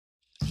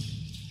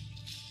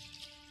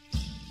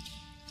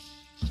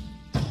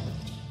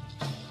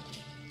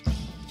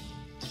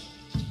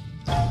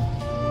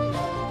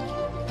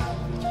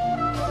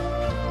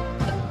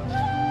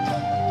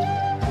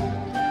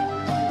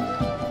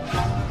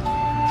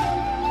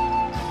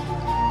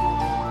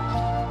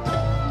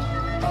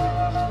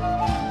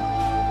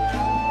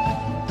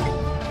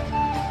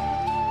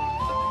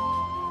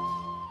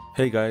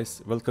Hey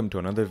guys, welcome to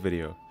another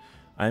video.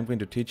 I am going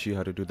to teach you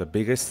how to do the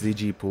biggest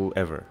ZG pull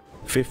ever.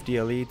 50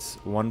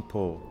 elites, 1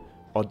 pull,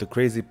 or the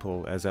crazy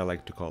pull as I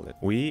like to call it.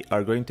 We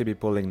are going to be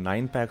pulling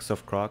 9 packs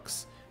of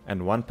Crocs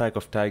and 1 pack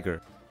of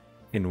Tiger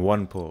in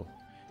 1 pull.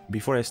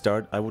 Before I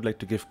start, I would like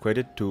to give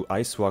credit to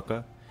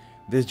ICEWALKA.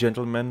 This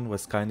gentleman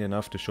was kind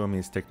enough to show me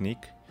his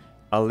technique.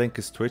 I'll link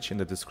his Twitch in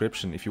the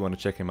description if you want to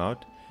check him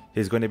out.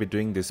 He's going to be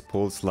doing these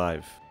pulls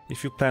live.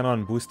 If you plan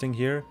on boosting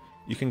here,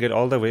 you can get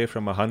all the way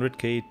from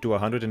 100k to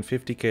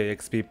 150k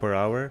XP per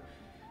hour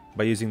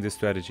by using this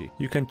strategy.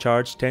 You can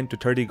charge 10 to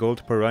 30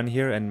 gold per run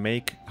here and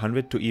make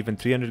 100 to even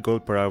 300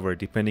 gold per hour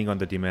depending on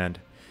the demand.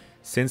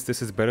 Since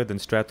this is better than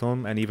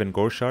Stratholme and even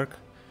Goreshark,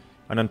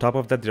 and on top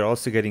of that they're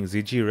also getting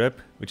ZG rep,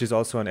 which is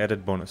also an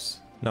added bonus.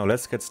 Now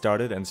let's get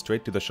started and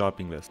straight to the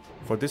shopping list.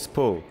 For this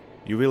pull,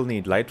 you will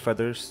need light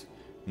feathers,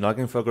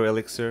 Noggenfogger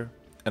elixir,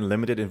 and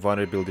limited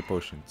invulnerability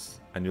potions,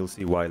 and you'll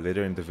see why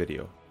later in the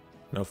video.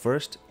 Now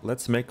first,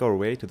 let's make our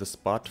way to the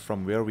spot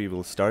from where we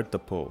will start the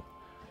pull.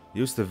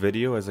 Use the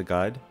video as a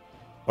guide,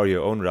 or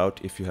your own route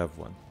if you have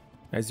one.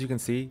 As you can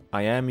see,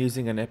 I am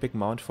using an epic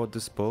mount for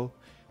this pull.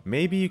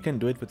 Maybe you can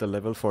do it with a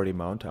level 40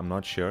 mount, I'm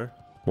not sure.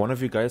 One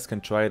of you guys can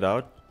try it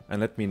out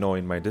and let me know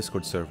in my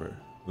Discord server,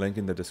 link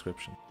in the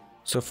description.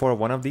 So for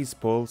one of these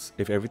pulls,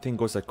 if everything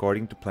goes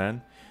according to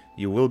plan,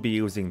 you will be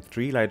using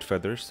 3 light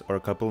feathers or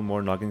a couple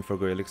more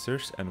Noggenfogger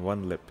elixirs and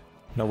 1 lip.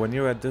 Now when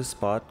you're at this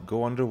spot,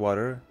 go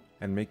underwater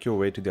and make your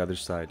way to the other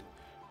side.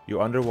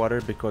 You're underwater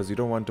because you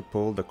don't want to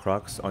pull the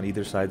Crocs on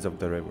either sides of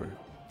the river.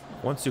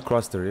 Once you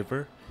cross the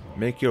river,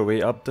 make your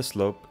way up the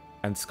slope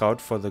and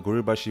scout for the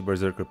Gurubashi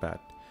Berserker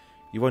path.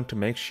 You want to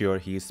make sure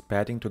he is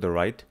patting to the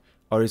right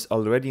or is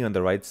already on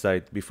the right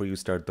side before you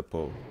start the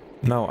pull.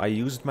 Now I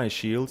used my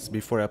shields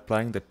before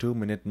applying the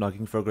 2-minute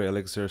Noggenfogger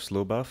elixir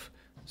slow buff,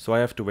 so I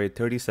have to wait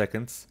 30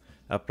 seconds,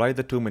 apply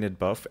the 2-minute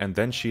buff and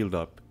then shield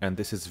up, and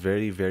this is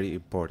very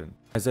important.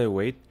 As I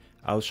wait,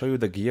 I'll show you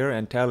the gear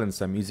and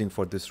talents I'm using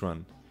for this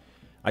run.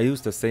 I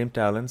use the same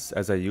talents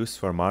as I used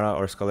for Mara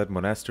or Scarlet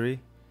Monastery.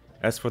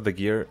 As for the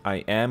gear, I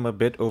am a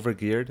bit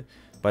overgeared,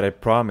 but I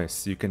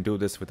promise you can do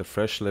this with a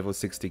fresh level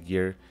 60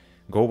 gear.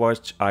 Go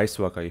watch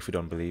ICEWALKA if you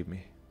don't believe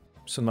me.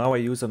 So now I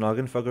use a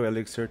Noggenfogger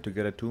elixir to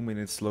get a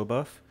 2-minute slow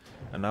buff,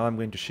 and now I'm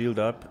going to shield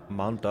up,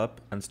 mount up,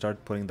 and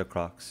start pulling the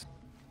Crocs.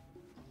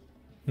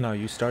 Now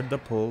you start the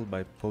pull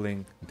by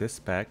pulling this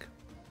pack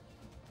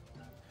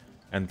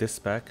and this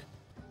pack,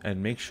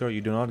 and make sure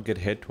you do not get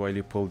hit while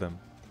you pull them.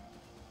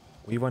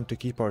 We want to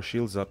keep our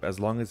shields up as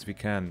long as we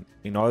can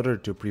in order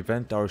to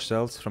prevent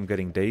ourselves from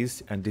getting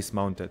dazed and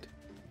dismounted.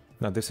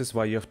 Now this is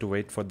why you have to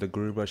wait for the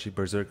Gurubashi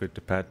Berserker to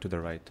pad to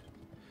the right.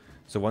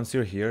 So once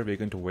you're here, we're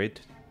going to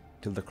wait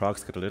till the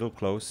Crocs get a little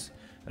close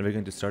and we're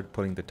going to start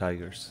pulling the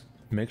Tigers.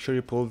 Make sure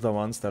you pull the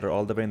ones that are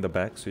all the way in the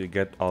back so you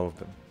get all of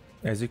them.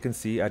 As you can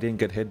see, I didn't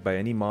get hit by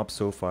any mob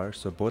so far,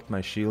 so both my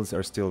shields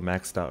are still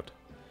maxed out.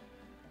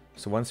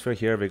 So once we're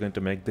here, we're going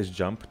to make this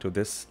jump to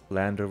this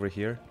land over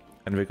here,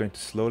 and we're going to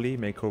slowly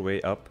make our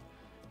way up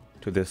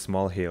to this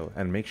small hill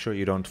and make sure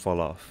you don't fall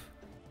off.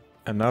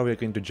 And now we're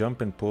going to jump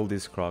and pull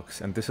these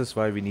Crocs, and this is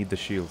why we need the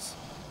shields,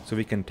 so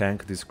we can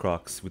tank these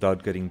Crocs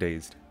without getting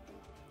dazed.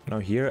 Now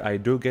here I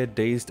do get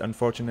dazed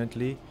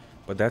unfortunately,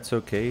 but that's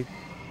okay.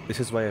 This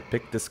is why I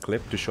picked this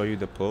clip to show you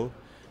the pull.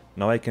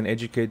 Now I can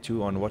educate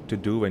you on what to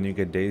do when you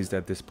get dazed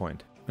at this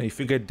point. Now if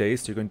you get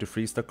dazed, you're going to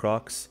freeze the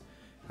Crocs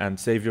and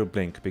save your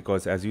blink,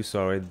 because as you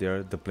saw right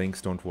there, the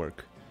blinks don't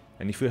work.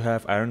 And if you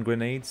have iron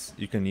grenades,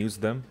 you can use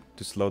them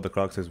to slow the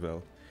Crocs as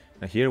well.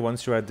 Now here,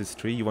 once you're at this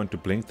tree, you want to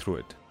blink through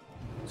it.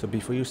 So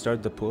before you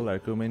start the pull, I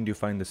recommend you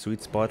find the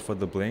sweet spot for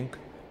the blink.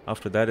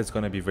 After that, it's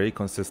going to be very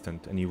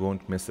consistent and you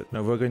won't miss it.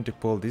 Now we're going to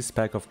pull this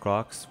pack of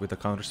Crocs with a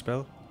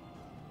counterspell.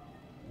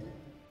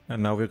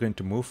 And now we're going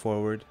to move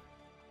forward,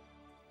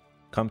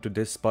 come to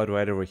this spot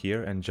right over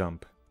here and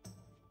jump.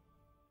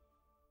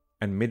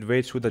 And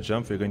midway through the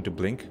jump, we're going to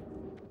blink.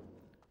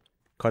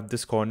 Cut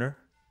this corner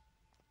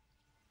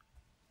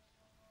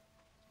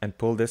and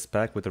pull this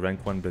pack with a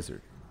rank 1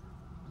 Blizzard.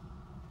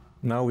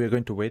 Now we are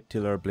going to wait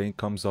till our blink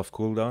comes off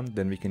cooldown,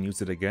 then we can use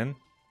it again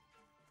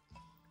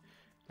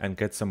and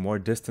get some more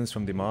distance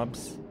from the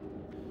mobs.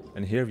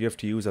 And here we have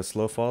to use a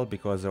slow fall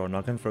because our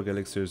Noggenfogger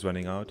elixir is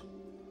running out,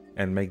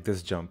 and make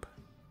this jump.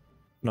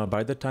 Now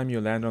by the time you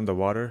land on the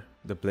water,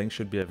 the blink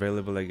should be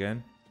available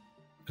again,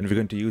 and we're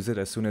going to use it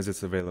as soon as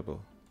it's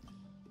available.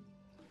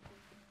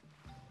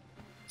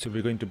 So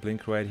we're going to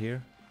blink right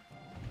here.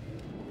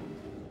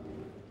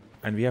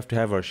 And we have to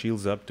have our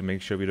shields up to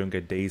make sure we don't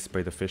get dazed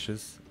by the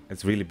fishes.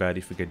 It's really bad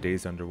if we get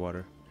dazed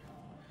underwater.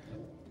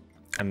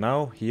 And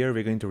now here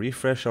we're going to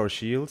refresh our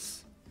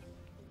shields.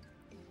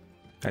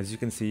 As you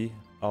can see,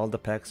 all the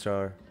packs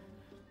are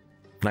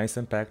nice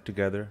and packed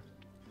together.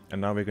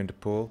 And now we're going to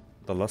pull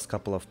the last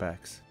couple of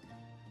packs.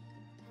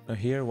 Now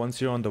here,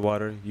 once you're on the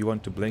water, you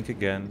want to blink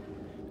again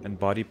and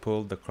body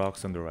pull the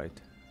Crocs on the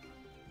right.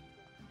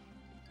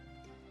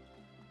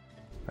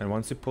 And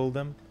once you pull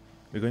them,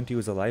 we're going to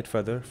use a light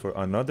feather for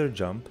another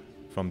jump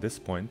from this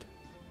point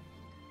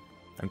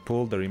and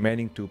pull the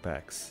remaining 2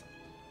 packs.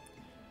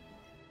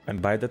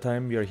 And by the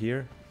time we are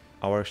here,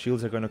 our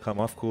shields are going to come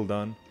off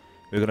cooldown.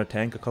 We're going to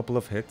tank a couple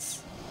of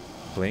hits,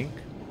 blink,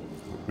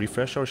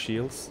 refresh our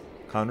shields,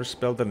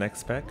 counterspell the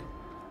next pack,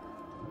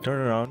 turn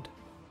around,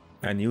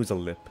 and use a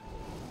lip.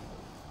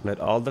 Let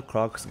all the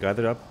crocs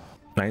gather up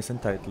nice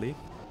and tightly,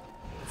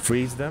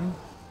 freeze them,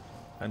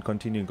 and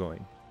continue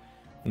going.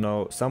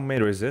 Now, some may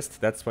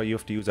resist, that's why you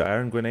have to use an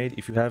iron grenade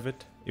if you have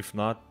it. If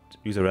not,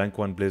 use a rank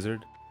 1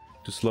 blizzard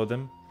to slow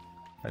them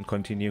and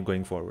continue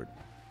going forward.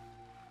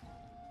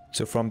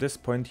 So from this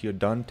point, you're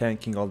done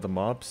tanking all the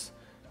mobs,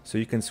 so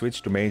you can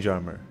switch to mage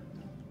armor.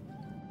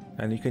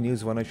 And you can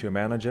use one of your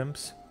mana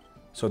gems,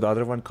 so the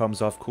other one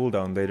comes off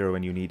cooldown later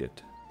when you need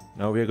it.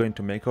 Now we are going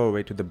to make our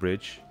way to the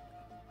bridge,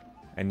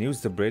 and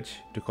use the bridge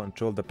to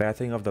control the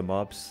pathing of the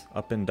mobs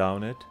up and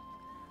down it,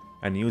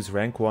 and use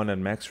rank 1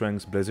 and max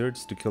ranks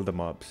blizzards to kill the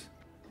mobs.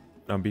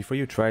 Now before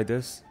you try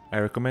this, I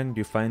recommend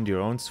you find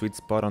your own sweet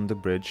spot on the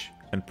bridge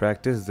and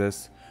practice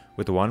this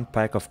with one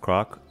pack of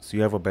croc so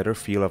you have a better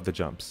feel of the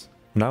jumps.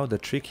 Now the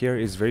trick here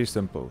is very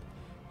simple.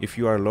 If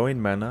you are low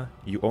in mana,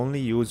 you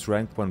only use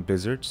rank 1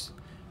 blizzards,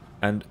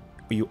 and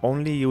you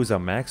only use a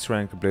max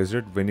rank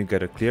blizzard when you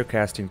get a clear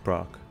casting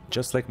proc.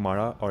 Just like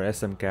Mara or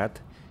SM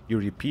Cat, you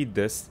repeat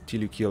this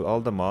till you kill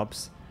all the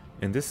mobs.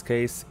 In this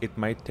case, it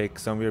might take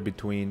somewhere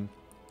between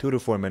 2 to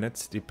 4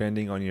 minutes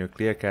depending on your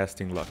clear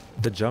casting luck.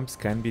 The jumps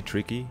can be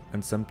tricky,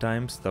 and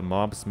sometimes the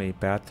mobs may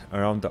path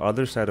around the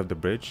other side of the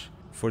bridge.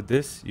 For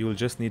this, you will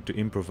just need to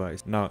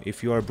improvise. Now,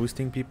 if you are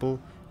boosting people,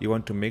 you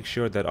want to make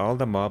sure that all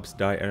the mobs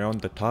die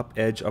around the top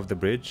edge of the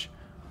bridge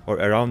or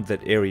around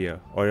that area,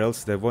 or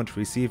else they won't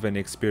receive any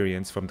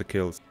experience from the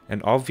kills.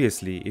 And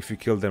obviously, if you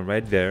kill them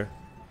right there,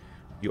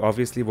 you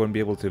obviously won't be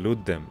able to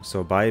loot them,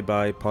 so bye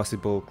bye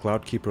possible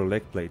Cloudkeeper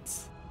leg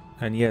plates.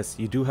 And yes,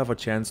 you do have a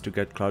chance to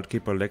get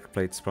Cloudkeeper leg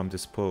plates from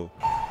this pull,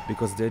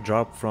 because they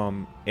drop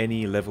from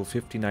any level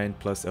 59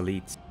 plus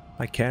elites.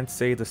 I can't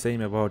say the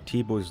same about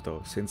T-boos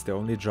though, since they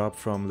only drop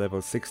from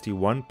level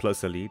 61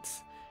 plus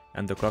elites,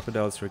 and the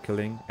crocodiles we're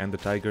killing and the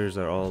tigers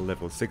are all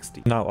level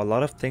 60. Now a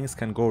lot of things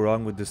can go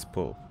wrong with this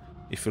pull.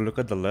 If you look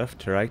at the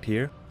left right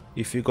here,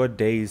 if you got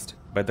dazed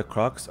by the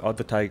crocs or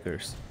the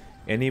tigers,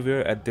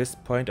 anywhere at this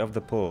point of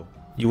the pull,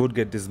 you would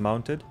get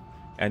dismounted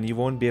and you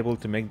won't be able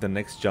to make the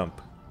next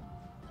jump.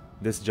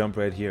 This jump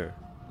right here.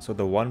 So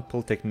the one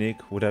pull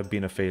technique would have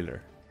been a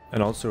failure.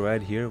 And also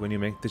right here, when you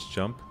make this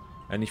jump,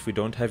 and if you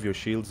don't have your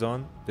shields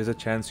on, there's a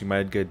chance you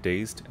might get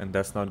dazed, and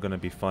that's not gonna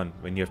be fun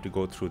when you have to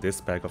go through this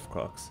pack of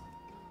crocs.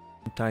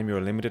 Time you're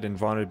limited in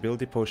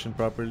vulnerability potion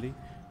properly,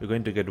 you're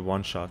going to get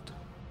one shot.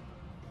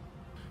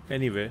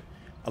 Anyway,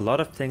 a lot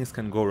of things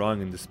can go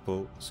wrong in this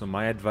pull, so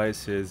my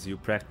advice is you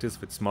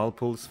practice with small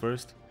pulls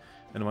first,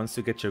 and once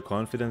you get your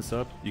confidence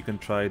up, you can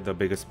try the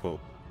biggest pull.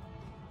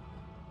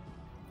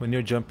 When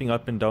you're jumping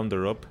up and down the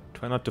rope,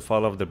 try not to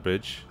fall off the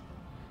bridge,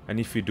 and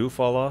if you do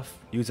fall off,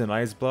 use an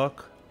ice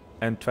block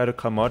and try to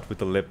come out with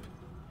a lip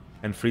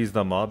and freeze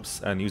the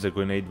mobs and use a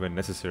grenade when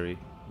necessary.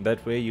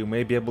 That way you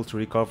may be able to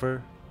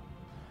recover.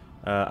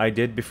 I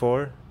did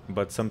before,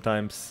 but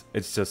sometimes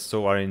it's just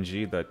so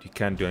RNG that you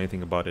can't do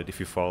anything about it if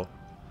you fall.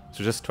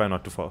 So just try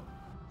not to fall.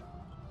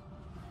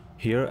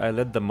 Here I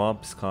let the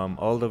mobs come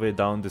all the way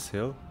down this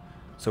hill,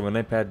 so when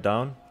I pad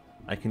down,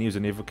 I can use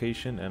an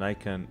evocation and I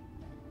can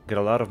get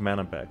a lot of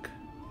mana back.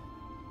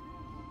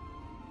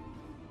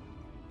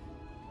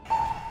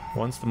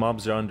 Once the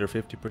mobs are under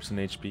 50%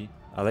 HP,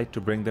 I like to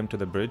bring them to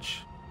the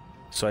bridge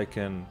so I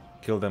can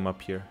kill them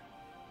up here.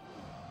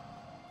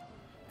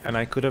 And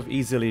I could have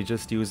easily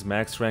just used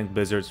max rank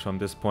blizzards from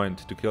this point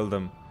to kill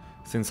them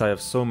since I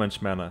have so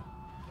much mana.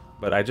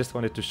 But I just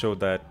wanted to show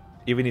that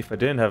even if I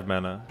didn't have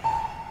mana,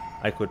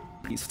 I could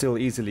still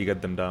easily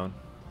get them down.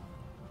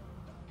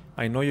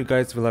 I know you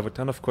guys will have a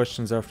ton of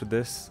questions after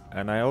this,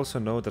 and I also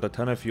know that a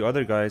ton of you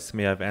other guys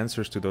may have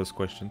answers to those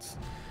questions.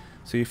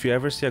 So if you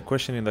ever see a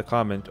question in the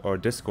comment or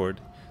Discord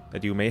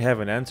that you may have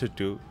an answer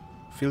to,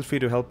 feel free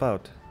to help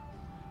out.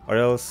 Or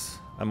else,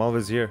 I'm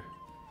always here.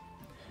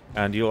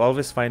 And you'll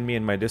always find me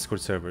in my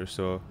Discord server,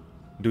 so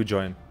do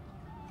join.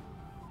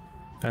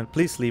 And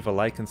please leave a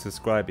like and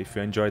subscribe if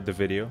you enjoyed the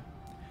video.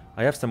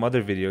 I have some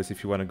other videos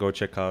if you want to go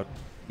check out,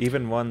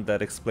 even one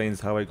that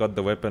explains how I got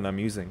the weapon I'm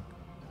using.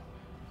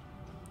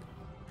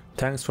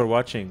 Thanks for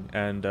watching,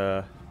 and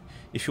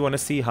if you want to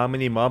see how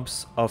many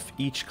mobs of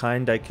each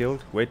kind I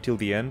killed, wait till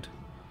the end.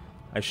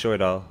 I show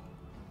it all.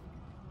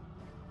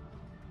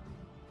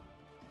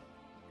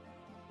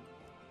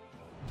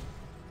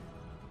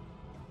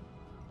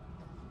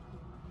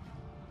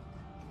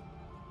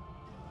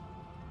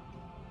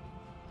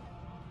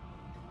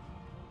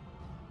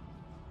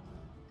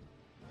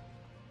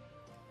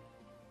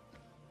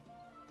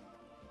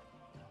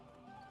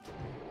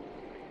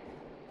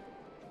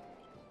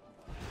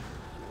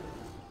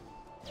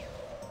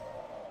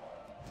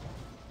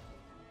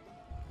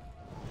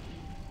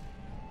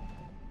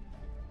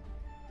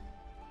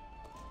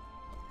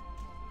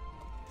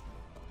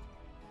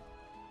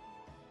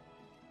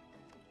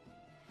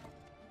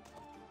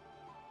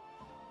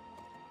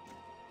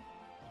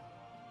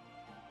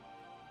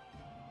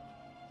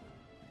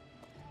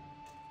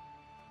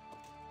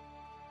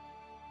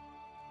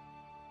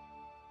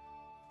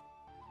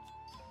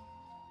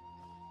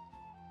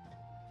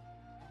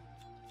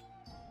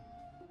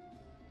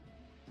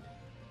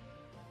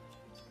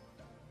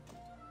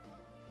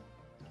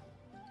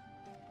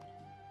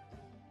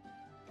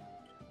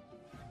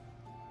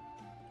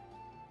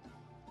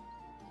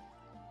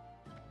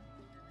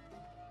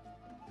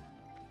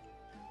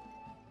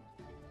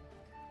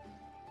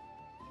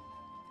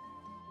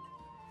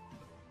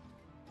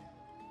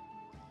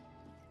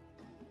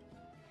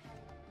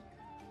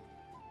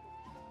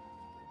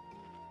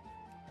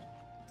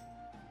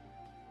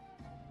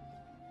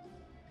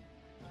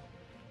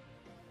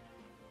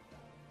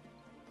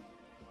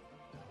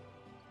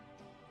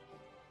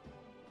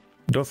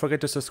 Don't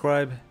forget to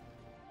subscribe